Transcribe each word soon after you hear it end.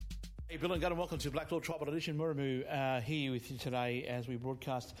Hey, Bill and Gunn, and welcome to Blak Law Tribal Edition. Muramu here with you today as we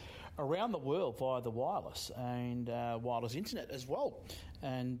broadcast around the world via the wireless and wireless internet as well.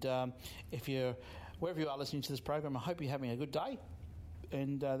 And if you're wherever you are listening to this program, I hope you're having a good day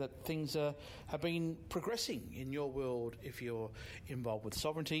and that things have been progressing in your world if you're involved with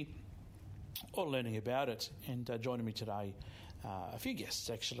sovereignty or learning about it. And joining me today, a few guests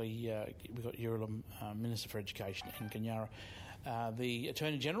actually. We've got Yidindji, Minister for Education, and Kenyara, the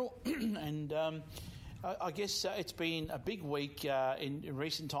Attorney General, and I guess it's been a big week in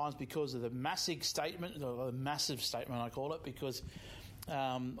recent times because of the massive statement I call it, because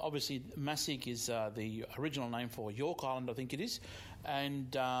obviously Masig is the original name for York Island, I think it is,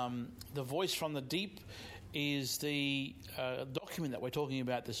 and the Voice from the Deep is the document that we're talking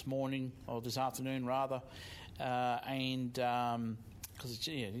about this morning, or this afternoon rather, and because it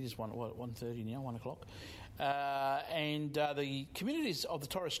is 1:30 now, 1 o'clock, and the communities of the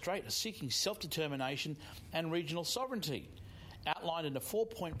Torres Strait are seeking self-determination and regional sovereignty, outlined in a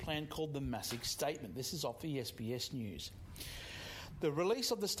 4-point plan called the Masig Statement. This is off the SBS News. The release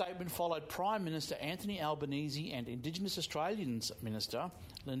of the statement followed Prime Minister Anthony Albanese and Indigenous Australians Minister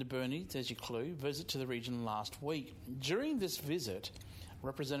Linda Burney-Thesiaklu visit to the region last week. During this visit,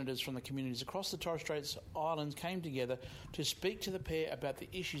 representatives from the communities across the Torres Strait Islands came together to speak to the pair about the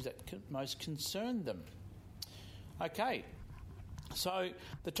issues that most concerned them. Okay, so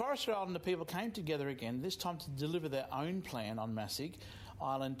the Torres Strait Islander people came together again, this time to deliver their own plan on Masig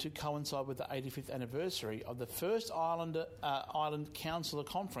Island to coincide with the 85th anniversary of the first Island Councillor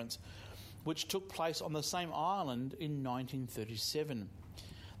Conference, which took place on the same island in 1937.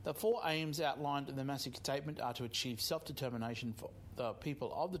 The 4 aims outlined in the Masig Statement are to achieve self-determination for the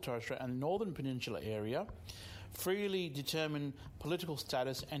people of the Torres Strait and Northern Peninsula area, freely determine political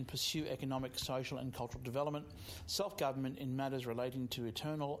status and pursue economic, social and cultural development, self-government in matters relating to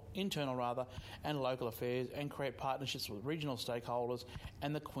internal and local affairs, and create partnerships with regional stakeholders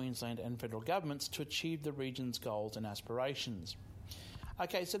and the Queensland and federal governments to achieve the region's goals and aspirations.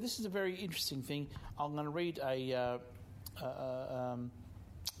 Okay, so this is a very interesting thing. I'm going to read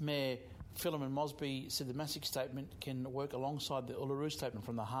Mayor Philemon Mosby said the Masig Statement can work alongside the Uluru Statement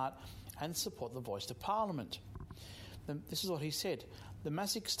from the Heart and support the voice to Parliament. This is what he said. The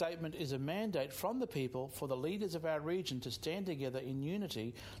Masig Statement is a mandate from the people for the leaders of our region to stand together in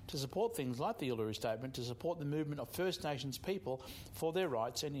unity to support things like the Uluru Statement, to support the movement of First Nations people for their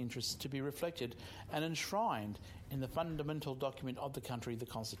rights and interests to be reflected and enshrined in the fundamental document of the country, the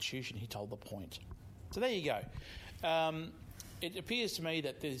Constitution, he told The Point. So there you go. It appears to me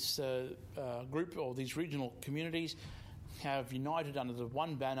that this group or these regional communities have united under the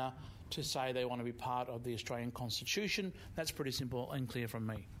one banner to say they want to be part of the Australian Constitution. That's pretty simple and clear from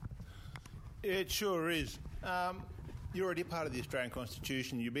me. It sure is. You're already part of the Australian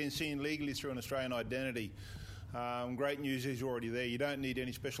Constitution. You've been seen legally through an Australian identity. Great news is you're already there. You don't need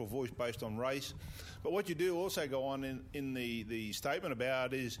any special voice based on race. But what you do also go on in the statement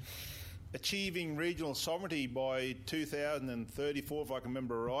about is achieving regional sovereignty by 2034, if I can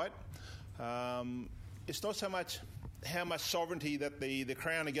remember right. It's not so much how much sovereignty that the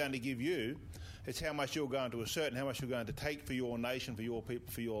Crown are going to give you, it's how much you're going to assert and how much you're going to take for your nation, for your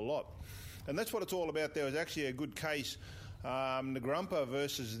people, for your lot. And that's what it's all about. There was actually a good case, Nagrumpa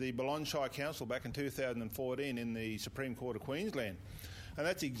versus the Balonne Council back in 2014 in the Supreme Court of Queensland. And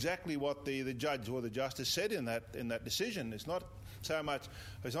that's exactly what the judge or the justice said in that decision. It's not how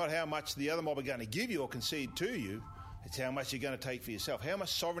much the other mob are going to give you or concede to you, it's how much you're going to take for yourself. How much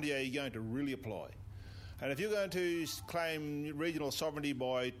sovereignty are you going to really apply? And if you're going to claim regional sovereignty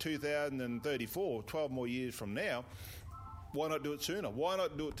by 2034, 12 more years from now, why not do it sooner? Why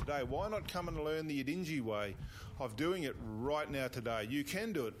not do it today? Why not come and learn the Yidindji way of doing it right now today? You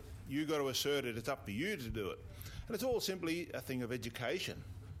can do it. You've got to assert it. It's up to you to do it. And it's all simply a thing of education.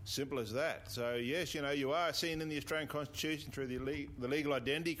 Simple as that. So, yes, you are seen in the Australian Constitution through the legal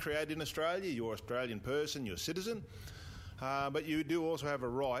identity created in Australia. You're an Australian person, you're a citizen. But you do also have a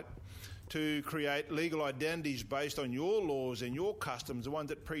right to create legal identities based on your laws and your customs, the ones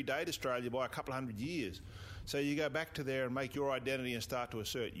that predate Australia by a couple of hundred years. So you go back to there and make your identity and start to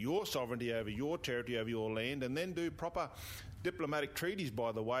assert your sovereignty over your territory, over your land, and then do proper diplomatic treaties,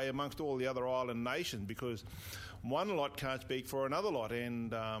 by the way, amongst all the other island nations, because one lot can't speak for another lot.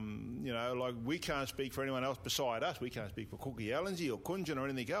 And, like we can't speak for anyone else beside us. We can't speak for Cookie Yidindji or Kunjan or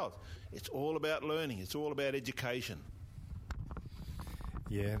anything else. It's all about learning. It's all about education.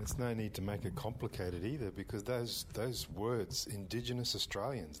 Yeah, and it's no need to make it complicated either, because those words, indigenous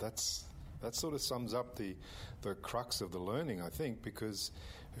Australians, that sort of sums up the crux of the learning, I think, because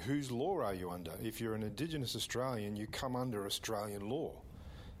whose law are you under? If you're an indigenous Australian, you come under Australian law.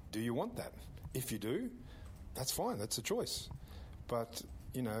 Do you want that? If you do, that's fine. That's a choice. But,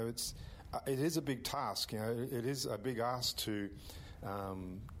 you know, it is a big task. You know, it is a big ask to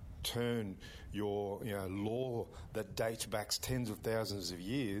turn your law that dates back tens of thousands of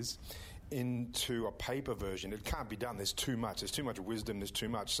years into a paper version. It can't be done. There's too much. There's too much wisdom. There's too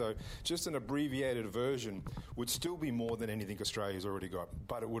much. So just an abbreviated version would still be more than anything Australia's already got,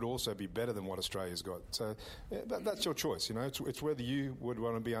 but it would also be better than what Australia's got. So that's your choice. You know, it's whether you would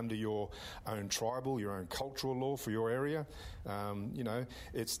want to be under your own tribal, your own cultural law for your area. You know,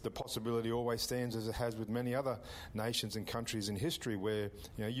 it's the possibility always stands, as it has with many other nations and countries in history, where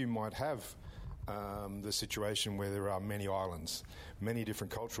you might have the situation where there are many islands, many different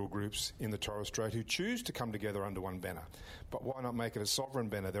cultural groups in the Torres Strait who choose to come together under one banner. But why not make it a sovereign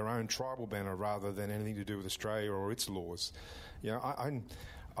banner, their own tribal banner, rather than anything to do with Australia or its laws? You know,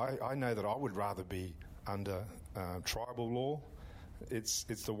 I know that I would rather be under tribal law. It's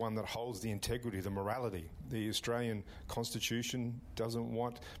the one that holds the integrity, the morality. The Australian Constitution doesn't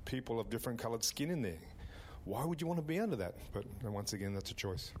want people of different coloured skin in there. Why would you want to be under that? But once again, that's a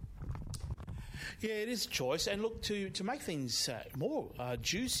choice. Yeah, it is a choice. And look, to make things more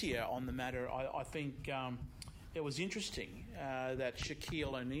juicier on the matter, I think it was interesting that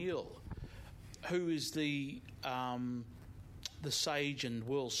Shaquille O'Neal, who is the sage and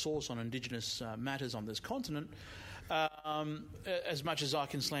world source on indigenous matters on this continent, as much as I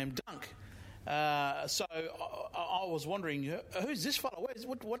can slam dunk. So I was wondering, who's this fellow?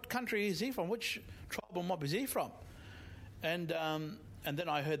 What country is he from? Which tribal mob is he from? And then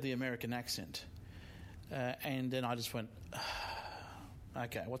I heard the American accent. And then I just went,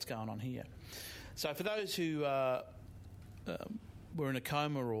 okay, what's going on here? So for those who were in a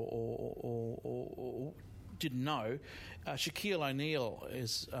coma or didn't know, Shaquille O'Neal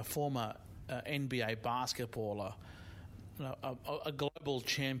is a former NBA basketballer, a global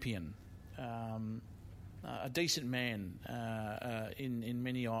champion, a decent man in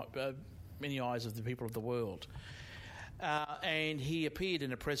many eyes of the people of the world. And he appeared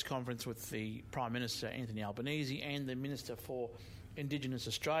in a press conference with the Prime Minister, Anthony Albanese, and the Minister for Indigenous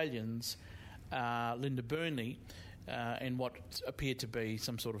Australians, Linda Burnley, in what appeared to be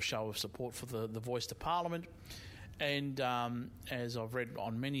some sort of show of support for the voice to Parliament. And as I've read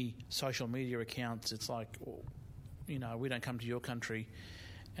on many social media accounts, it's like, well, we don't come to your country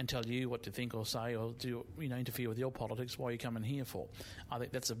and tell you what to think or say or do interfere with your politics. Why are you coming here for? I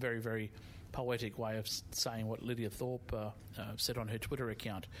think that's a very, very poetic way of saying what Lydia Thorpe said on her Twitter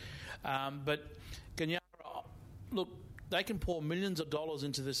account. But Ganyara, look, they can pour millions of dollars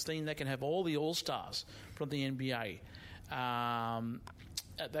into this thing. They can have all the all-stars from the NBA.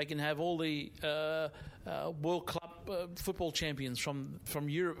 They can have all the World Club football champions from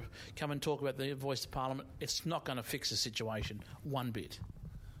Europe come and talk about the voice to Parliament. It's not going to fix the situation one bit.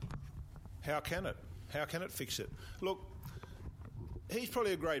 How can it? How can it fix it? Look, he's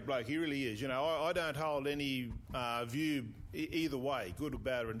probably a great bloke. He really is. I don't hold any view either way, good or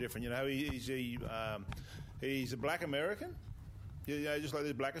bad or indifferent. He's a black American, just like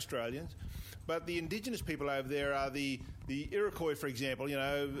there's black Australians. But the indigenous people over there are the Iroquois, for example.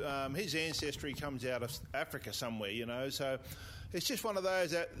 His ancestry comes out of Africa somewhere. So it's just one of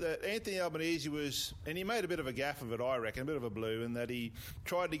those that Anthony Albanese was, and he made a bit of a gaff of it, I reckon, a bit of a blue, in that he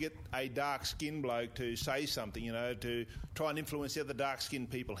tried to get a dark-skinned bloke to say something, to try and influence the other dark-skinned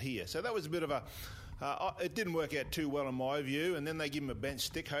people here. So that was a bit of a... it didn't work out too well in my view, and then they give him a bench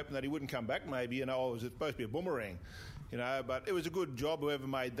stick, hoping that he wouldn't come back maybe. It was supposed to be a boomerang, but it was a good job, whoever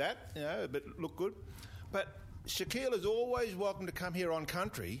made that, but it looked good. But Shaquille is always welcome to come here on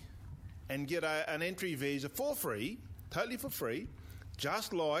country and get an entry visa for free, totally for free,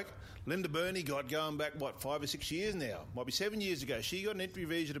 just like Linda Burnley got going back, 5 or 6 years now? Might be 7 years ago. She got an entry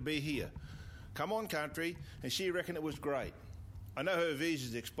visa to be here. Come on country, and she reckoned it was great. I know her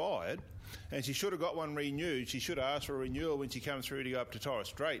visa's expired, and she should have got one renewed. She should have asked for a renewal when she came through to go up to Torres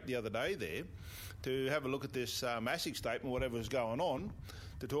Strait the other day there to have a look at this ASIC statement, whatever was going on,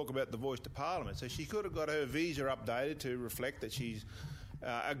 to talk about the voice to Parliament. So she could have got her visa updated to reflect that she's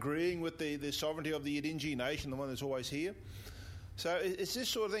agreeing with the sovereignty of the Yidindji nation, the one that's always here. So it's this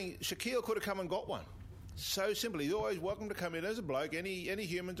sort of thing. Shaquille could have come and got one. So simple. He's always welcome to come in as a bloke. Any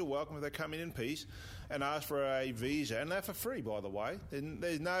humans are welcome if they come in peace and ask for a visa. And they're for free, by the way. And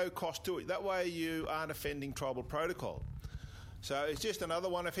there's no cost to it. That way you aren't offending tribal protocol. So it's just another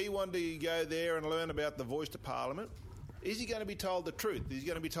one. If he wanted to go there and learn about the voice to Parliament, is he going to be told the truth? Is he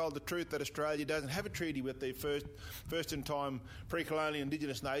going to be told the truth that Australia doesn't have a treaty with the first-in-time pre-colonial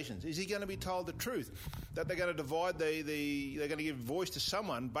indigenous nations? Is he going to be told the truth that they're going to divide they're going to give voice to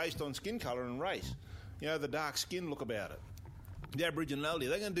someone based on skin colour and race? The dark skin look about it. the Aboriginality.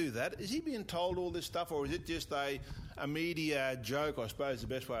 They're going to do that. Is he being told all this stuff, or is it just a media joke, I suppose is the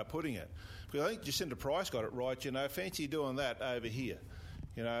best way of putting it? Because I think Jacinta Price got it right, fancy doing that over here.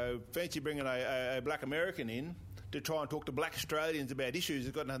 Fancy bringing a black American in to try and talk to black Australians about issues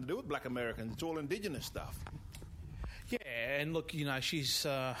that got nothing to do with black Americans. It's all indigenous stuff. Yeah, and look, she has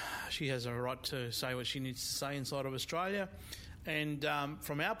a right to say what she needs to say inside of Australia. And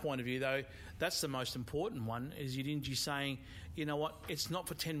from our point of view, though, that's the most important one, is Yidindji saying, you know what, it's not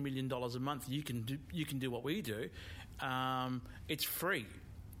for $10 million a month you can do what we do. It's free.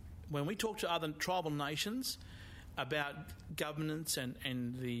 When we talk to other tribal nations about governance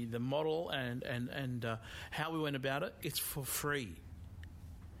and the model and how we went about it, it's for free.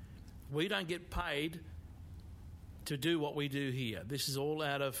 We don't get paid to do what we do here. This is all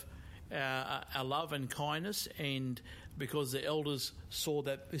out of our love and kindness, and because the elders saw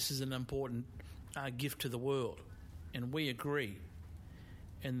that this is an important gift to the world, and we agree.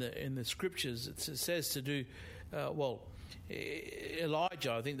 In the scriptures, it says to do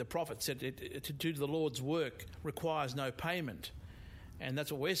Elijah, I think the prophet said, to do the Lord's work requires no payment, and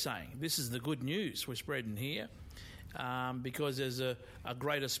that's what we're saying. This is the good news we're spreading here, because there's a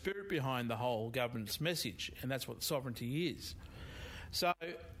greater spirit behind the whole government's message, and that's what sovereignty is. So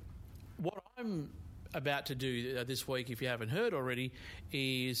what I'm about to do this week, if you haven't heard already,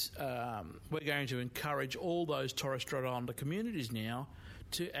 is we're going to encourage all those Torres Strait Islander communities now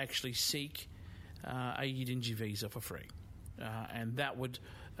to actually seek a Yidindji visa for free. And that would,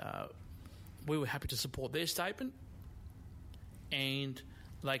 we were happy to support their statement, and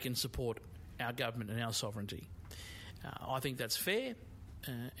they can support our government and our sovereignty. I think that's fair,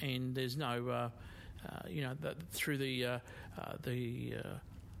 and there's no, through the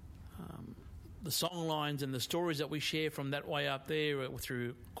song lines and the stories that we share from that way up there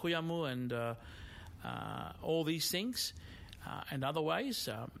through Kuyamu and all these things and other ways,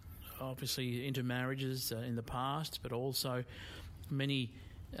 obviously intermarriages in the past, but also many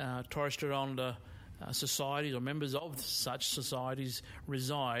Torres Strait Islander societies or members of such societies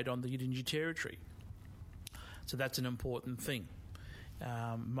reside on the Yidindji territory. So that's an important thing.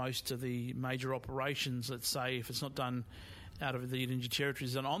 Most of the major operations, let's say, if it's not done out of the Yidindji territory,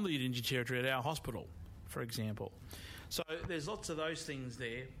 is done on the Yidindji territory at our hospital, for example. So there's lots of those things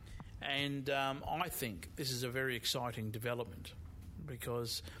there, and I think this is a very exciting development,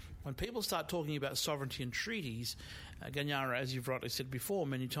 because when people start talking about sovereignty and treaties, Ganyara, as you've rightly said before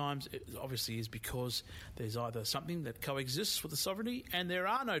many times, it obviously is because there's either something that coexists with the sovereignty and there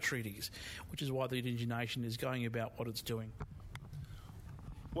are no treaties, which is why the Yidindji nation is going about what it's doing.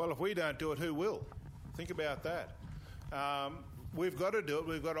 Well, if we don't do it, who will? Think about that. We've got to do it.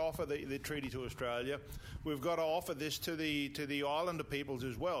 We've got to offer the treaty to Australia. We've got to offer this to the islander peoples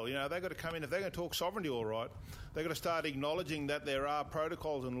as well. They've got to come in. If they're going to talk sovereignty all right, they've got to start acknowledging that there are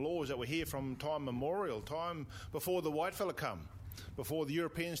protocols and laws that were here from time memorial, time before the white fella come, before the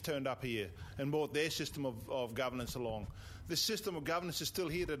Europeans turned up here and brought their system of governance along. This system of governance is still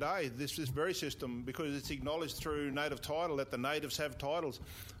here today, this very system, because it's acknowledged through native title, that the natives have titles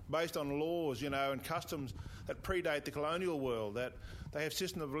based on laws, and customs that predate the colonial world, that they have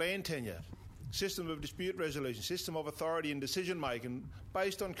system of land tenure, system of dispute resolution, system of authority and decision-making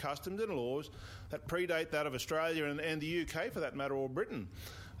based on customs and laws that predate that of Australia and the UK, for that matter, or Britain,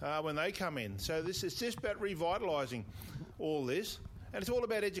 when they come in. So this is just about revitalising all this. And it's all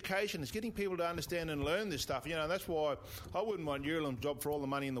about education. It's getting people to understand and learn this stuff. And that's why I wouldn't want Yurilam's job for all the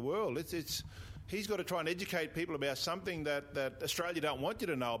money in the world. He's got to try and educate people about something that Australia don't want you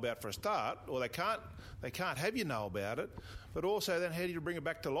to know about for a start, or they can't have you know about it. But also then how do you bring it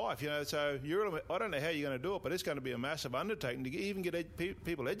back to life? So Yurilam, I don't know how you're going to do it, but it's going to be a massive undertaking to even get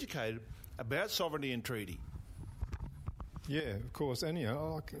people educated about sovereignty and treaty. Yeah, of course. And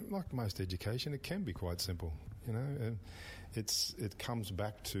like most education, it can be quite simple. And it comes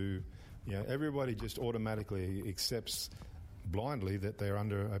back to everybody just automatically accepts blindly that they're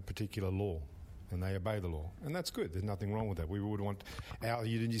under a particular law and they obey the law, and that's good. There's nothing wrong with that. We would want our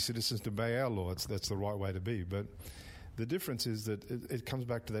Yidindji citizens to obey our law. That's the right way to be. But the difference is that it comes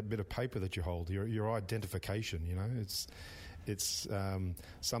back to that bit of paper that you hold, your identification. It's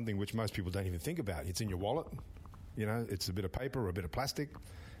something which most people don't even think about. It's in your wallet. It's a bit of paper or a bit of plastic.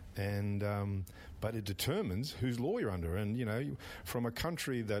 And but it determines whose law you're under. And from a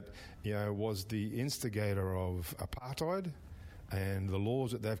country that was the instigator of apartheid and the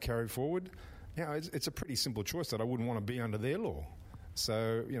laws that they've carried forward, it's a pretty simple choice that I wouldn't want to be under their law.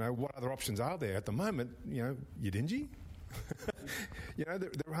 So what other options are there at the moment? Yidindji. You know,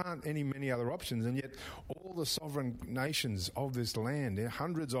 there aren't many other options, and yet all the sovereign nations of this land,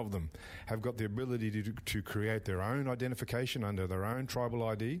 hundreds of them, have got the ability to create their own identification under their own tribal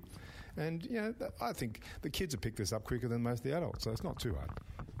ID. And, you know, I think the kids have picked this up quicker than most of the adults, so it's not too hard.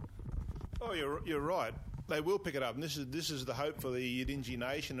 Oh, you're right. They will pick it up, and this is the hope for the Yidindji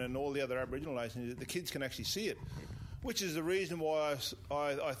nation and all the other Aboriginal nations, that the kids can actually see it, which is the reason why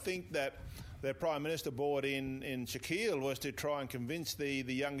I think that their Prime Minister brought in Shaquille was to try and convince the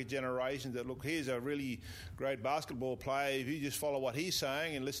younger generation that, look, here's a really great basketball player. If you just follow what he's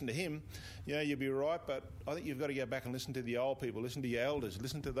saying and listen to him, you know, you'll be right. But I think you've got to go back and listen to the old people, listen to your elders,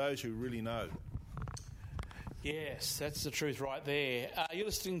 listen to those who really know. Yes, that's the truth right there. You're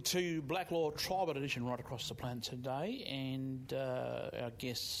listening to Blak Law Tribal Edition right across the planet today, and our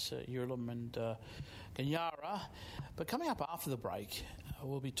guests, Yurlum and Ganyara. But coming up after the break,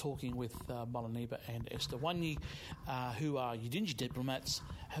 we'll be talking with Malaniba and Esther Wanyi, who are Yidindji diplomats,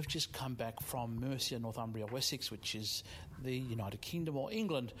 have just come back from Mercia, Northumbria, Wessex, which is the United Kingdom or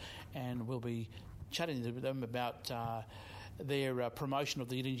England, and we'll be chatting to them about their promotion of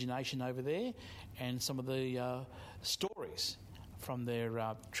the Yidindji nation over there and some of the stories from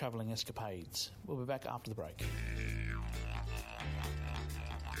their travelling escapades. We'll be back after the break.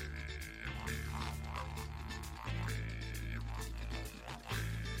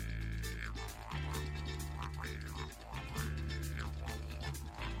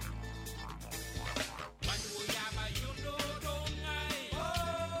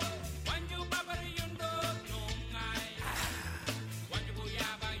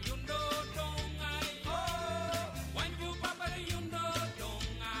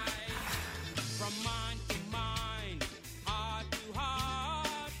 From mind to mind,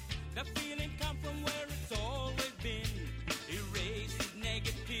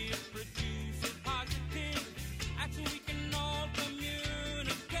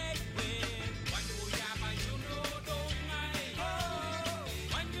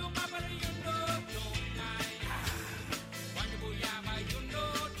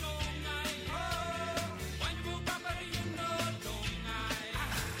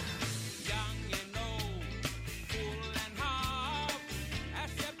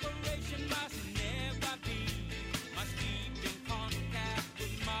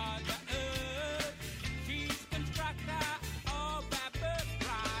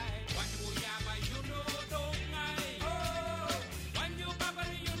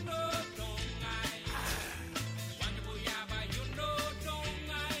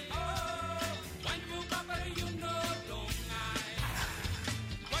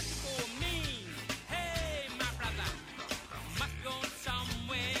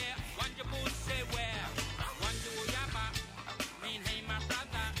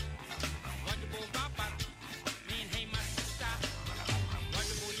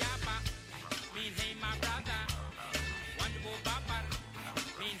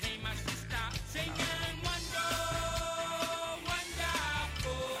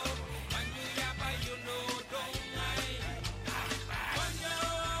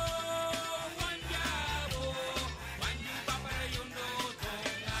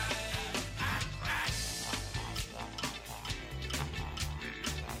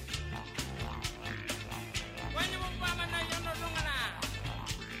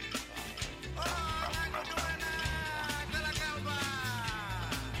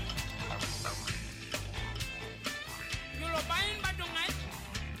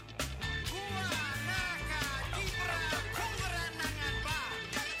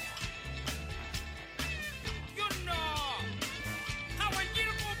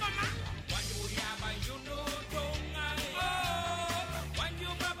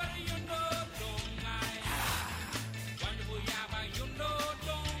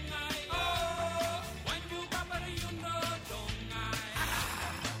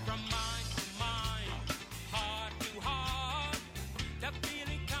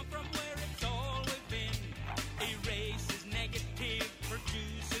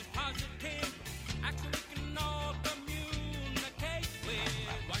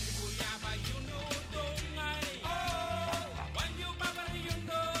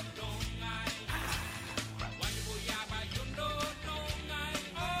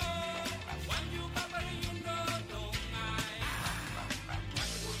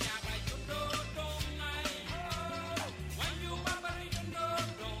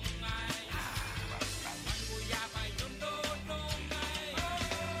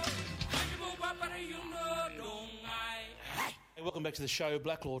 welcome back to the show,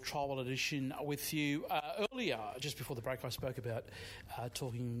 Blak Law Tribal Edition with you. Earlier, just before the break, I spoke about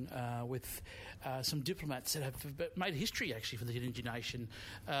talking with some diplomats that have made history, actually, for the Yidindji nation.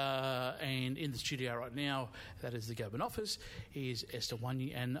 And in the studio right now, that is the Goban office, is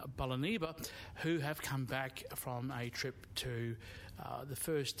Yidindji and Balaniba, who have come back from a trip to the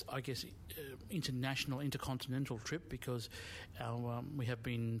first, I guess, intercontinental trip, because we have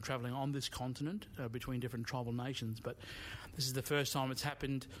been travelling on this continent between different tribal nations, but this is the first time it's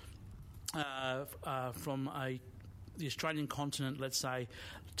happened from the Australian continent, let's say,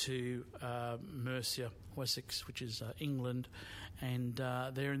 to Mercia, Wessex, which is England, and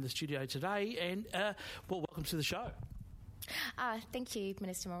they're in the studio today. And well, welcome to the show. Thank you,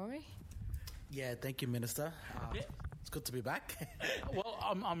 Minister Mulroney. Yeah, thank you, Minister. Yeah. It's good to be back. Well,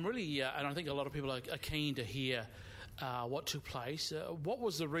 I'm really, and I think a lot of people are keen to hear what took place. What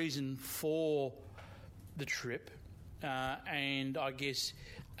was the reason for the trip? And I guess,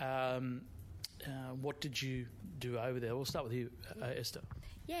 what did you do over there? We'll start with you, Esther.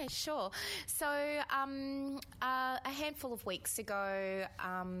 Yeah, sure. So a handful of weeks ago,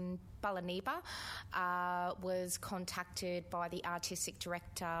 Balaniba was contacted by the artistic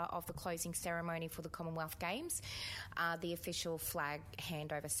director of the closing ceremony for the Commonwealth Games, the official flag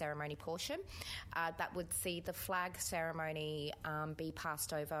handover ceremony portion. That would see the flag ceremony be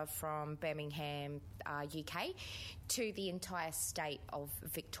passed over from Birmingham, UK, to the entire state of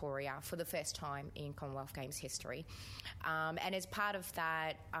Victoria for the first time in Commonwealth Games history. And as part of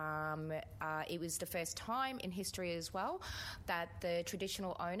that, it was the first time in history as well that the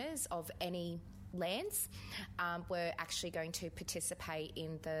traditional owners of any lands were actually going to participate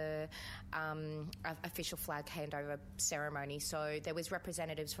in the official flag handover ceremony. So there was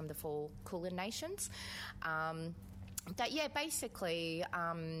representatives from the 4 Kulin nations that, basically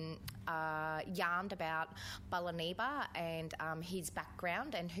yarned about Balaniba and his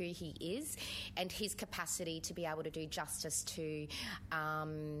background and who he is and his capacity to be able to do justice to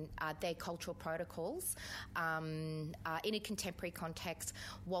their cultural protocols in a contemporary context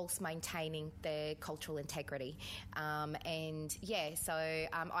whilst maintaining their cultural integrity. So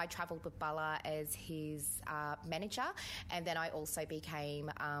I travelled with Bala as his manager, and then I also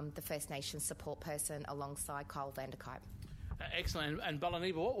became the First Nations support person alongside Kyle Vanderkuyp. Excellent. And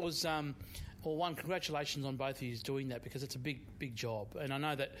Balaniba, what was, congratulations on both of you doing that, because it's a big job. And I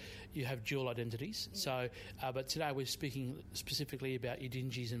know that you have dual identities. So, but today we're speaking specifically about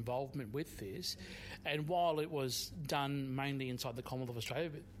Yidindji's involvement with this. And while it was done mainly inside the Commonwealth of Australia,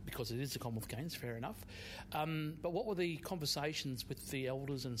 because it is the Commonwealth Games, fair enough. But what were the conversations with the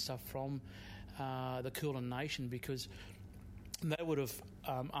elders and stuff from the Kulin Nation? Because they would have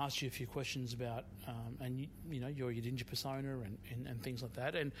asked you a few questions about, your Yidindji persona and things like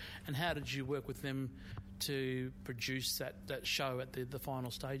that. And how did you work with them to produce that show at the final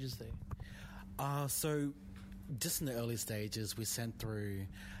stages there? So just in the early stages, we sent through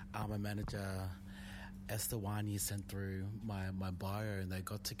my manager, Esther Wani, sent through my bio, and they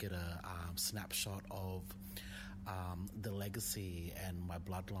got to get a snapshot of the legacy and my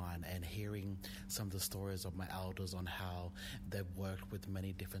bloodline, and hearing some of the stories of my elders on how they've worked with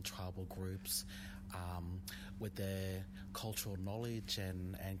many different tribal groups with their cultural knowledge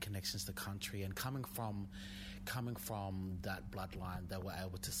and connections to country, and coming from that bloodline, they were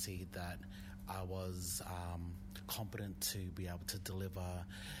able to see that I was competent to be able to deliver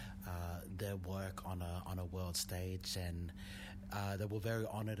their work on a world stage, and they were very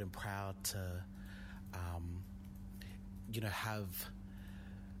honoured and proud to have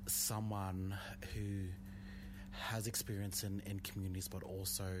someone who has experience in communities, but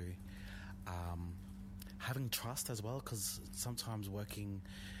also having trust as well, because sometimes working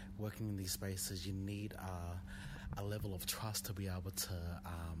in these spaces, you need a level of trust to be able to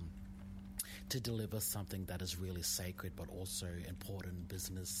deliver something that is really sacred, but also important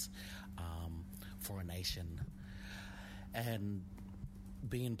business for a nation. And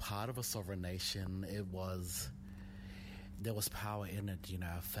being part of a sovereign nation, there was power in it.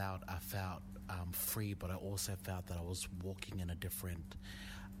 I felt free, but I also felt that I was walking in a different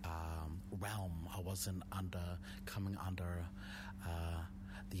realm. I wasn't coming under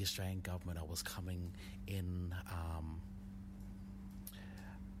the Australian government. I was coming in,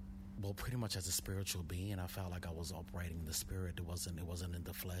 pretty much as a spiritual being. I felt like I was operating in the spirit. It wasn't in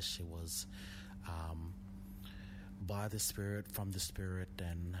the flesh. It was by the spirit, from the spirit,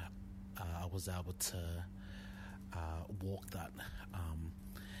 and I was able to walk that,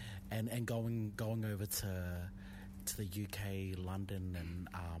 and going over to the UK, London, and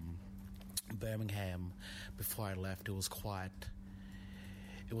Birmingham before I left. It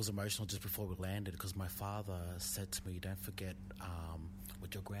it was emotional just before we landed because my father said to me, "Don't forget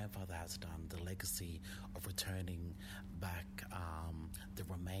what your grandfather has done, the legacy of returning back the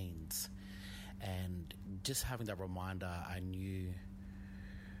remains." And just having that reminder, I knew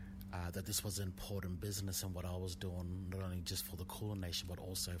that this was important business, and what I was doing, not only just for the Kulin Nation, but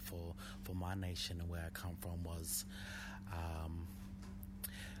also for my nation and where I come from, was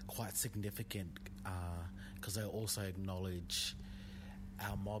quite significant, because I also acknowledge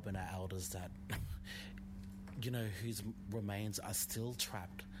our mob and our elders that, whose remains are still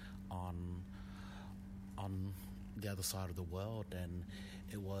trapped on the other side of the world, and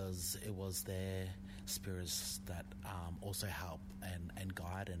it was their spirits that also help and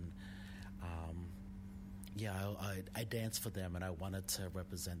guide, and I danced for them, and I wanted to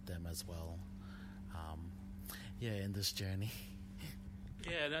represent them as well. In this journey.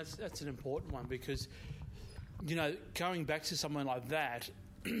 Yeah, that's an important one because, going back to someone like that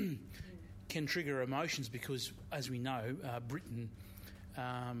can trigger emotions because, as we know, Britain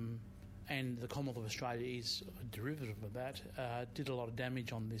and the Commonwealth of Australia is a derivative of that, did a lot of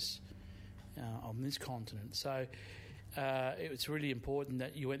damage on this continent. So it's really important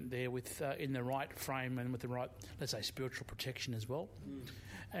that you went there with in the right frame and with the right, let's say, spiritual protection as well.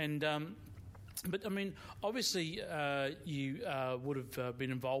 And but I mean, obviously, you would have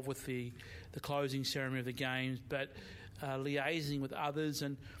been involved with the closing ceremony of the games, but liaising with others,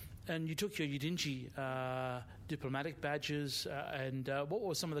 and you took your Yidindji diplomatic badges. And what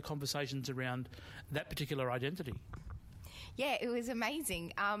were some of the conversations around that particular identity? Yeah, it was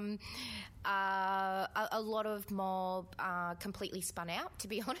amazing. A lot of mob completely spun out, to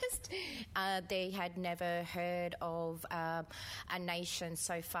be honest. They had never heard of a nation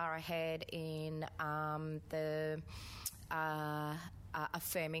so far ahead in the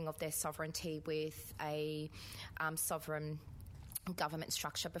affirming of their sovereignty with a sovereign government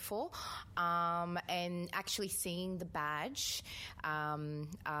structure before, and actually seeing the badge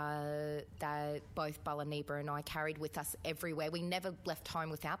that both Balaniba and I carried with us everywhere. We never left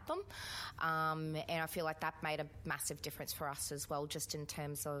home without them, and I feel like that made a massive difference for us as well, just in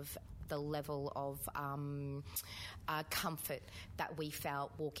terms of the level of comfort that we felt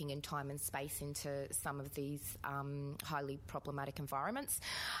walking in time and space into some of these highly problematic environments.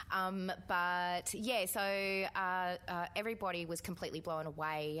 But yeah, so everybody was completely blown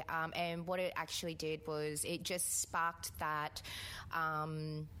away, and what it actually did was it just sparked that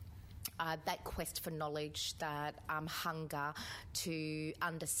that quest for knowledge, that hunger to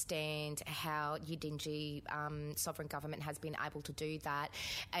understand how Yidindji sovereign government has been able to do that,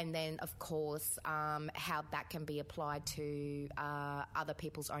 and then, of course, how that can be applied to other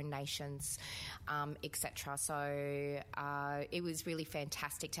people's own nations, etc. So it was really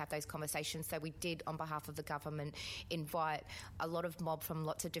fantastic to have those conversations. So we did, on behalf of the government, invite a lot of mob from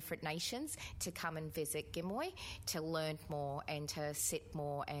lots of different nations to come and visit Gimoy to learn more and to sit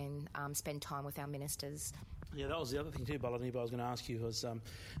more and spend time with our ministers. Yeah, that was the other thing too, Balaniba, I was going to ask you was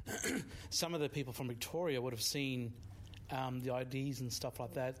some of the people from Victoria would have seen the IDs and stuff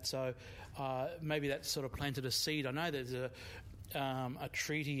like that, so maybe that sort of planted a seed. I know there's a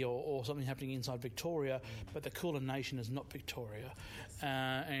treaty or something happening inside Victoria, but the Kulin Nation is not Victoria,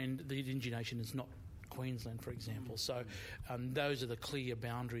 and the Yidindji Nation is not Queensland, for example. So those are the clear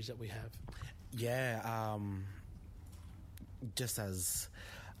boundaries that we have. Yeah, just as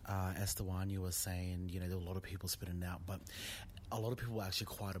Estewanya was saying, there were a lot of people spitting out, but a lot of people were actually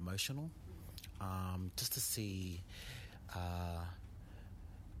quite emotional. Just to see, how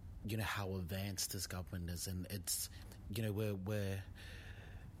advanced this government is, and it's, where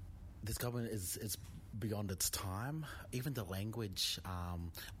this government is beyond its time. Even the language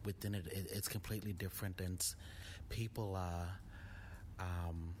within it's completely different, and people are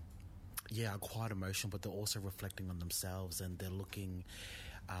quite emotional, but they're also reflecting on themselves, and they're looking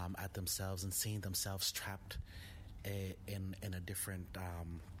at themselves and seeing themselves trapped in a different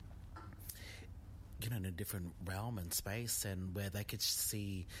in a different realm and space, and where they could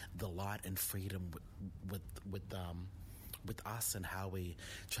see the light and freedom with us and how we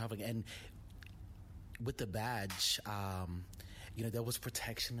traveling. And with the badge, there was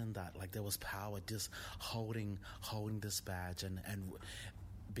protection in that. Like, there was power just holding this badge and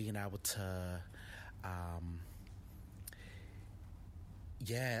being able to I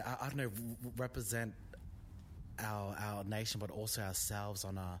don't know, represent our nation, but also ourselves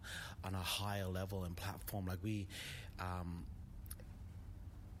on a higher level and platform. Like, we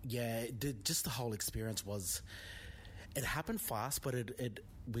just the whole experience was, it happened fast, but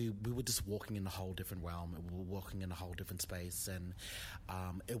we were just walking in a whole different realm. We were walking in a whole different space, and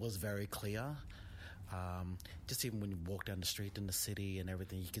it was very clear Just even when you walk down the street in the city and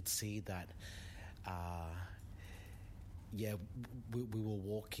everything, you could see that. We were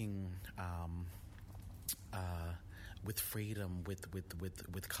walking with freedom,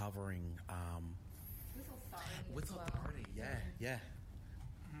 with covering, with authority. Yeah.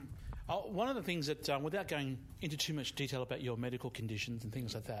 One of the things that, without going into too much detail about your medical conditions and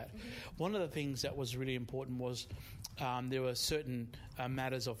things like that, one of the things that was really important was there were certain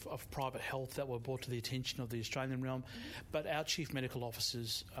matters of private health that were brought to the attention of the Australian realm, but our chief medical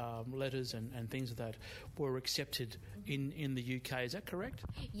officer's letters and things like that were accepted in the UK. Is that correct?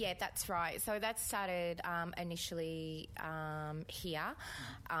 Yeah, that's right. So that started initially here.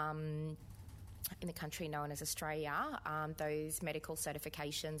 In the country known as Australia, those medical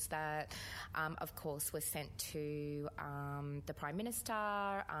certifications that, of course, were sent to the Prime Minister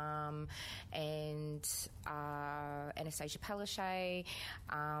and Anastasia Palaszczuk,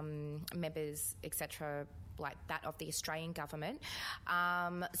 members, etc., like that of the Australian government.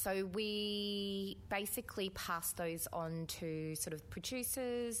 So we basically passed those on to sort of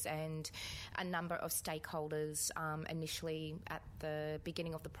producers and a number of stakeholders initially at the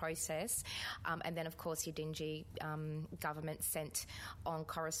beginning of the process. And then, of course, Yidindji government sent on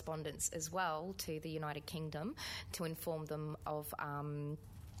correspondence as well to the United Kingdom to inform them of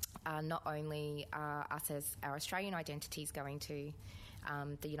not only us as our Australian identities going to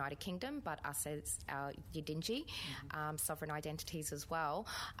the United Kingdom, but us as our Yidindji sovereign identities as well.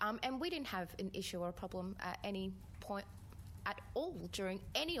 And we didn't have an issue or a problem at any point at all during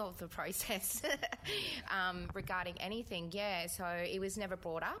any of the process regarding anything. Yeah, so it was never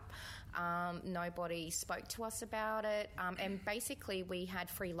brought up. Nobody spoke to us about it. And basically we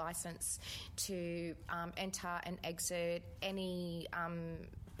had free license to enter and exit any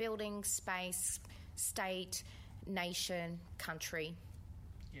building, space, state, nation, country,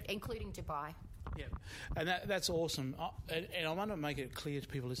 including Dubai. Yeah, and that's awesome. And I want to make it clear to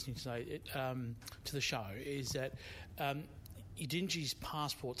people listening today, to the show, is that Yidindji's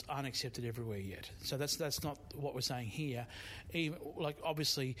passports aren't accepted everywhere yet. So that's not what we're saying here. Even, like,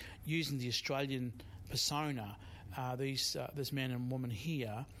 obviously, using the Australian persona, this man and woman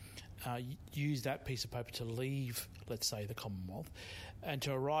here use that piece of paper to leave, let's say, the Commonwealth, and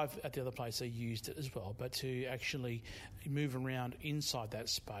to arrive at the other place they used it as well. But to actually move around inside that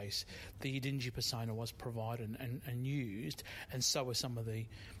space, the Yidindji persona was provided and used, and so were some of the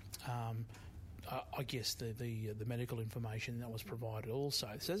I guess the medical information that was provided also.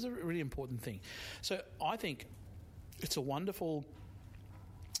 So that's a really important thing. So I think it's a wonderful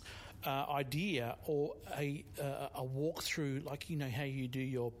idea, or a walkthrough, like, you know, how you do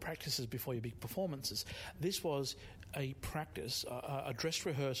your practices before your big performances. This was a practice, a dress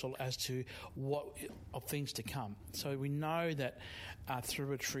rehearsal as to what of things to come. So we know that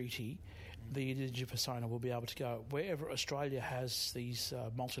through a treaty, the Yidindji persona will be able to go wherever Australia has these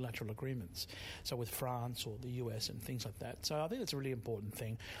multilateral agreements, so with France or the US and things like that. So I think that's a really important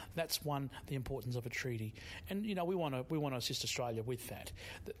thing. That's one, the importance of a treaty, and you know we want to assist Australia with that.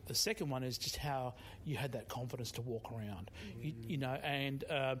 The second one is just how you had that confidence to walk around, you know, and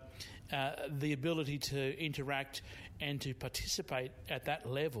the ability to interact and to participate at that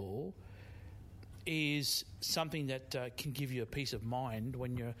level is something that can give you a peace of mind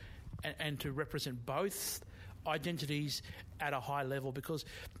when you're. And to represent both identities at a high level, because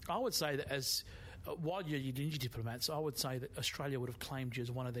I would say that while you're Yidindji diplomats, I would say that Australia would have claimed you as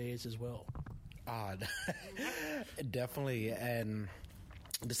one of theirs as well. Definitely. And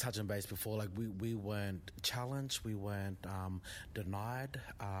just touching base before, like we weren't challenged, we weren't denied.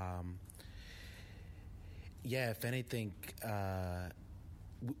 If anything,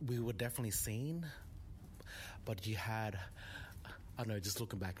 we were definitely seen, but you had... I don't know, just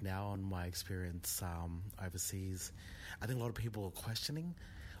looking back now on my experience overseas, I think a lot of people are questioning,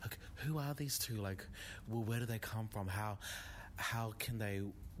 like, who are these two? Like, well, where do they come from? How can they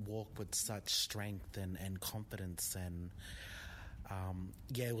walk with such strength and confidence? And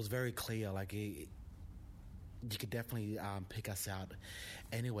it was very clear. Like, you could definitely pick us out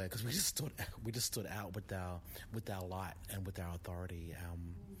anywhere, because we just stood out with our light and with our authority.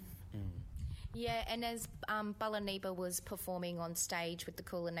 Yeah, and as Balaniba was performing on stage with the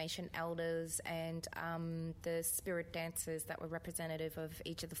Kulin Nation elders and the spirit dancers that were representative of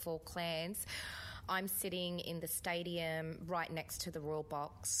each of the 4 clans, I'm sitting in the stadium right next to the Royal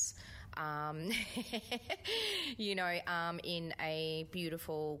Box, you know, in a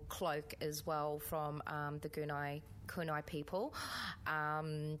beautiful cloak as well from the Kunai people.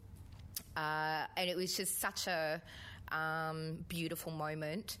 And it was just such a beautiful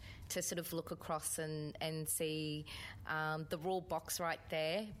moment to sort of look across and see the raw box right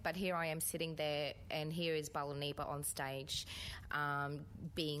there. But here I am sitting there, and here is Balaniba on stage,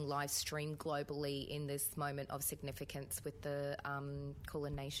 being live streamed globally in this moment of significance with the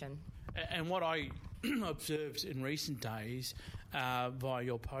Kulin Nation. And what I observed in recent days via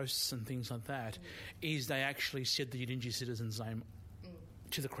your posts and things like that is they actually said the Yidindji citizens' name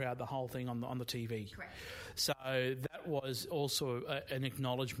to the crowd, the whole thing on the TV. Correct. So that was also an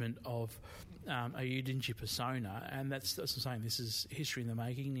acknowledgement of a Yidindji persona, and that's what I'm saying. This is history in the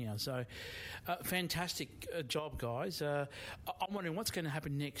making now. So fantastic job, guys. I'm wondering what's going to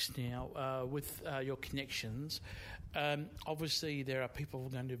happen next now with your connections. Obviously, there are people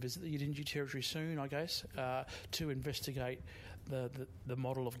going to visit the Yidindji territory soon, I guess, to investigate the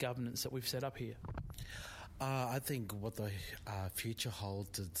model of governance that we've set up here. I think what the future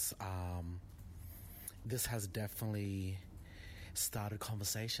holds is this has definitely started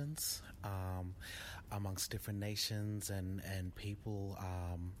conversations amongst different nations and people.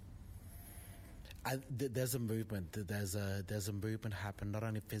 There's a movement. There's a movement happening not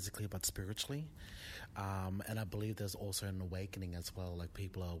only physically but spiritually, and I believe there's also an awakening as well. Like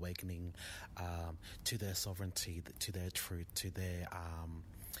people are awakening to their sovereignty, to their truth, to their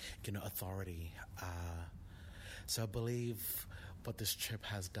authority. So I believe what this trip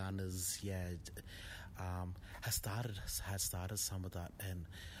has done is, has started some of that,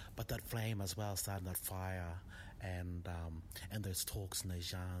 but that flame as well, starting that fire, and those talks and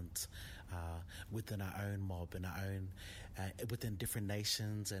those yarns within our own mob, in our own within different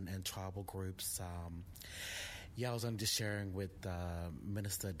nations and tribal groups. I was just sharing with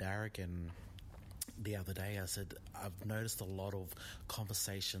Minister Darrick and the other day. I said I've noticed a lot of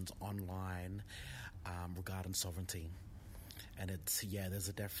conversations online regarding sovereignty, and it's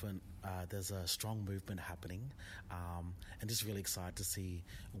there's a strong movement happening, and just really excited to see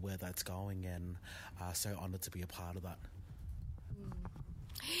where that's going, and so honoured to be a part of that.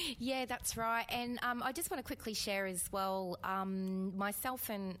 Yeah, that's right. And I just want to quickly share as well, myself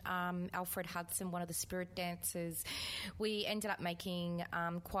and Alfred Hudson, one of the spirit dancers, we ended up making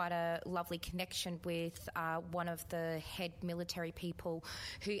quite a lovely connection with one of the head military people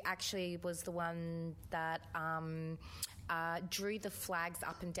who actually was the one that drew the flags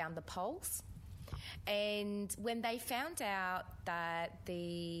up and down the poles. And when they found out that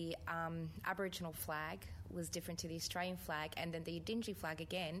the Aboriginal flag was different to the Australian flag, and then the Yidindji flag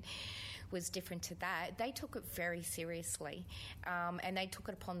again was different to that, they took it very seriously, and they took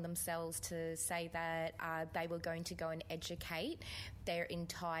it upon themselves to say that they were going to go and educate their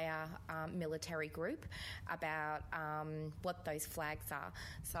entire military group about what those flags are.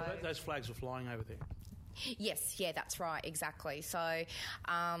 So those flags were flying over there. Yes, yeah, that's right, exactly. So,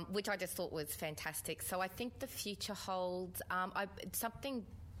 which I just thought was fantastic. So I think the future holds something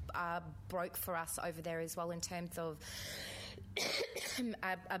broke for us over there as well in terms of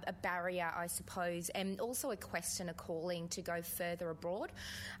a barrier, I suppose, and also a question, a calling to go further abroad,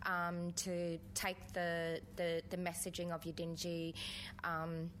 to take the messaging of Yidindji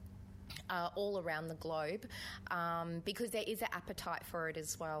all around the globe, because there is an appetite for it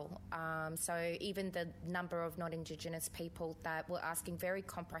as well. So even the number of non-Indigenous people that were asking very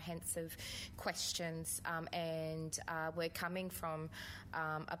comprehensive questions, and were coming from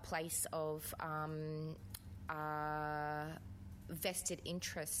a place of vested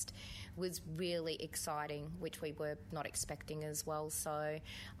interest was really exciting, which we were not expecting as well. So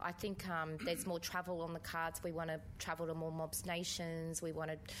I think there's more travel on the cards. We want to travel to more mobs nations. We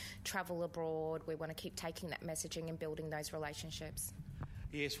want to travel abroad. We want to keep taking that messaging and building those relationships.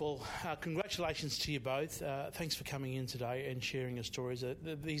 Yes, well, congratulations to you both. Thanks for coming in today and sharing your stories.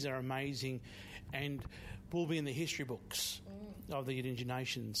 These are amazing and will be in the history books of the Yidindji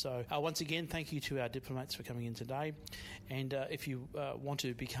nation. So once again, thank you to our diplomats for coming in today. And if you want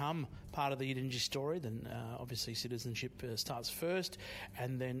to become part of the Yidindji story, then obviously citizenship starts first.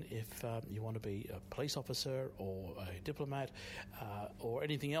 And then if you want to be a police officer or a diplomat or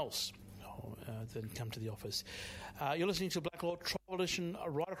anything else, then come to the office. You're listening to Blak Law Travel Edition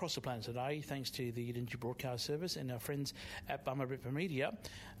right across the planet today, thanks to the Yidindji Broadcast Service and our friends at Bummer Ripper Media,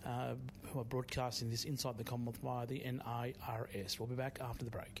 who are broadcasting this inside the Commonwealth via the NIRS. We'll be back after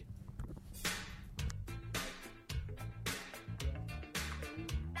the break.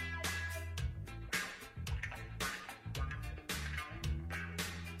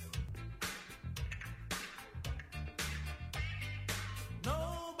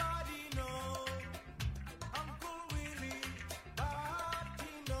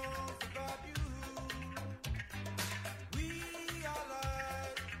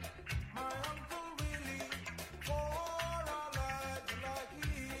 My Uncle Willie, for our lives like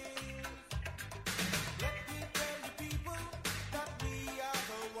he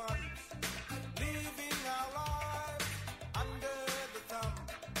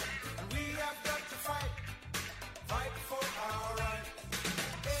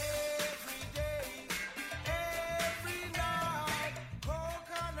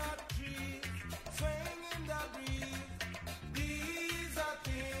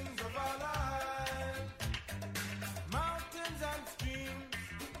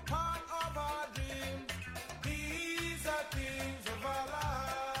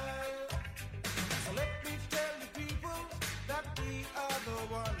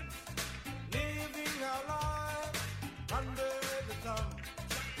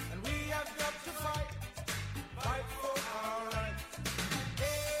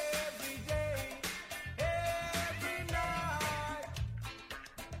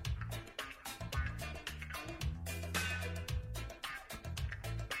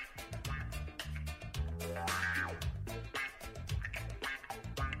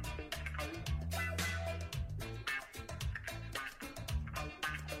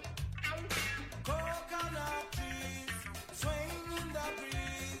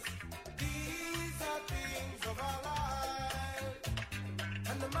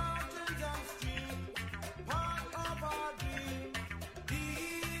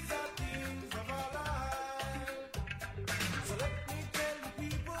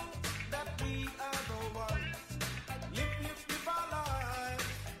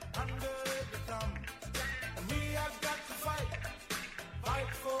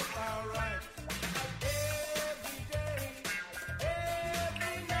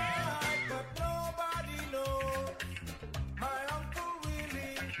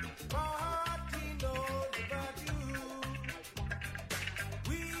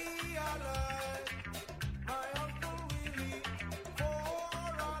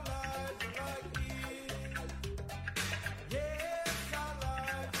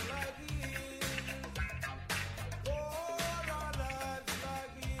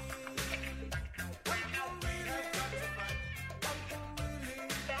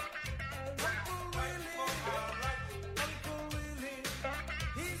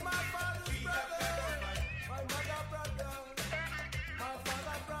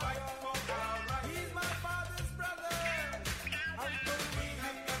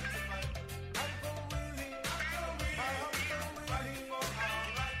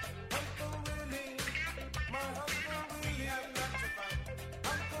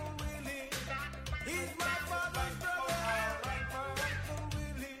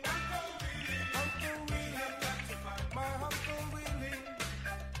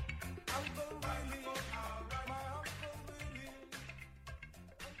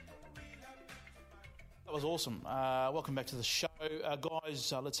That was awesome. Welcome back to the show.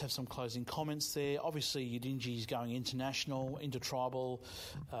 Guys, let's have some closing comments there. Obviously, Yidindji is going international, intertribal,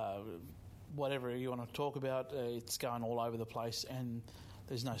 whatever you want to talk about. It's going all over the place, and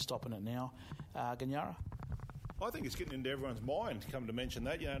there's no stopping it now. Ganyara? I think it's getting into everyone's mind, come to mention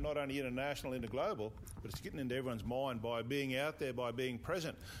that, not only international, interglobal, but it's getting into everyone's mind by being out there, by being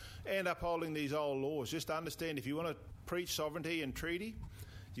present, and upholding these old laws. Just understand, if you want to preach sovereignty and treaty,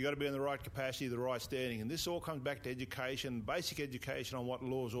 you've got to be in the right capacity, the right standing. And this all comes back to education, basic education on what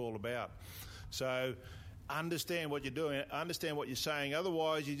law is all about. So understand what you're doing, understand what you're saying.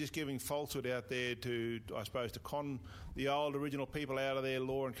 Otherwise, you're just giving falsehood out there to, I suppose, to con the old original people out of their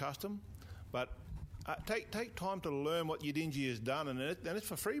law and custom. But take time to learn what Yidindji has done, and it's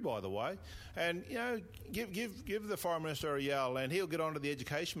for free, by the way. And give the Foreign Minister a yell, and he'll get on to the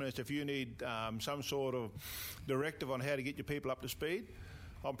Education Minister if you need some sort of directive on how to get your people up to speed.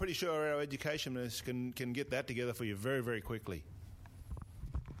 I'm pretty sure our Education Minister can get that together for you very, very quickly.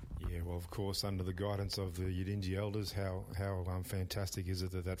 Yeah, well, of course, under the guidance of the Yidindji elders, how fantastic is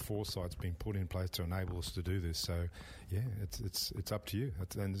it that foresight's been put in place to enable us to do this? So, yeah, it's up to you,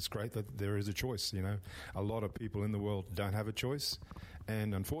 and it's great that there is a choice. A lot of people in the world don't have a choice,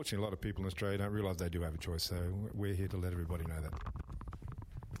 and unfortunately, a lot of people in Australia don't realise they do have a choice. So, we're here to let everybody know that.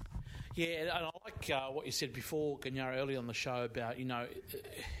 Yeah, and I like what you said before, Ganyara, earlier on the show about,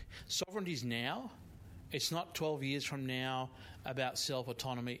 sovereignty is now. It's not 12 years from now about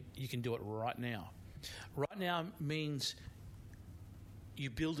self-autonomy. You can do it right now. Right now means you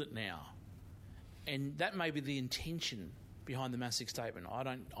build it now. And that may be the intention behind the Massac statement. I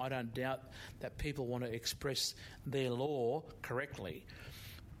don't doubt that people want to express their law correctly,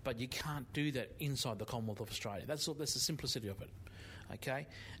 but you can't do that inside the Commonwealth of Australia. That's the simplicity of it. Okay,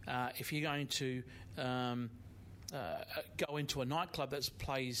 if you're going to go into a nightclub that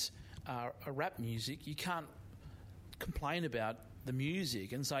plays a rap music, you can't complain about the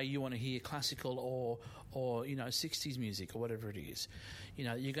music and say you want to hear classical or 60s music or whatever it is.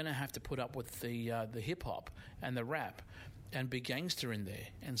 You're going to have to put up with the hip hop and the rap and be gangster in there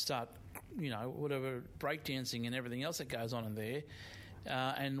and start whatever breakdancing and everything else that goes on in there,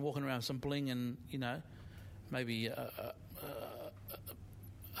 and walking around with some bling and maybe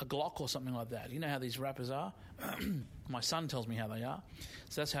a Glock or something like that. You know how these rappers are? My son tells me how they are.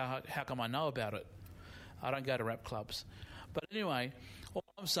 So that's how come I know about it. I don't go to rap clubs. But anyway, all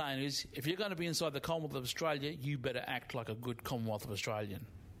I'm saying is, if you're going to be inside the Commonwealth of Australia, you better act like a good Commonwealth of Australian.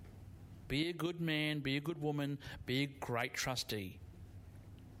 Be a good man, be a good woman, be a great trustee.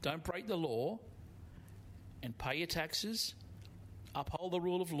 Don't break the law, and pay your taxes, uphold the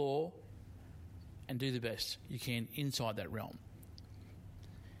rule of law, and do the best you can inside that realm.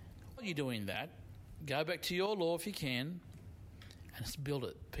 While you're doing that, go back to your law if you can, and just build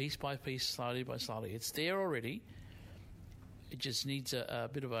it piece by piece, slowly by slowly. It's there already. It just needs a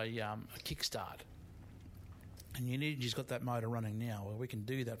bit of a kickstart. And Yidindji's got that motor running now, where we can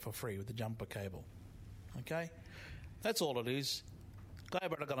do that for free with the jumper cable. Okay? That's all it is.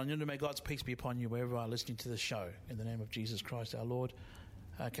 May God's peace be upon you wherever you are listening to this show. In the name of Jesus Christ our Lord.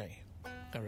 Okay.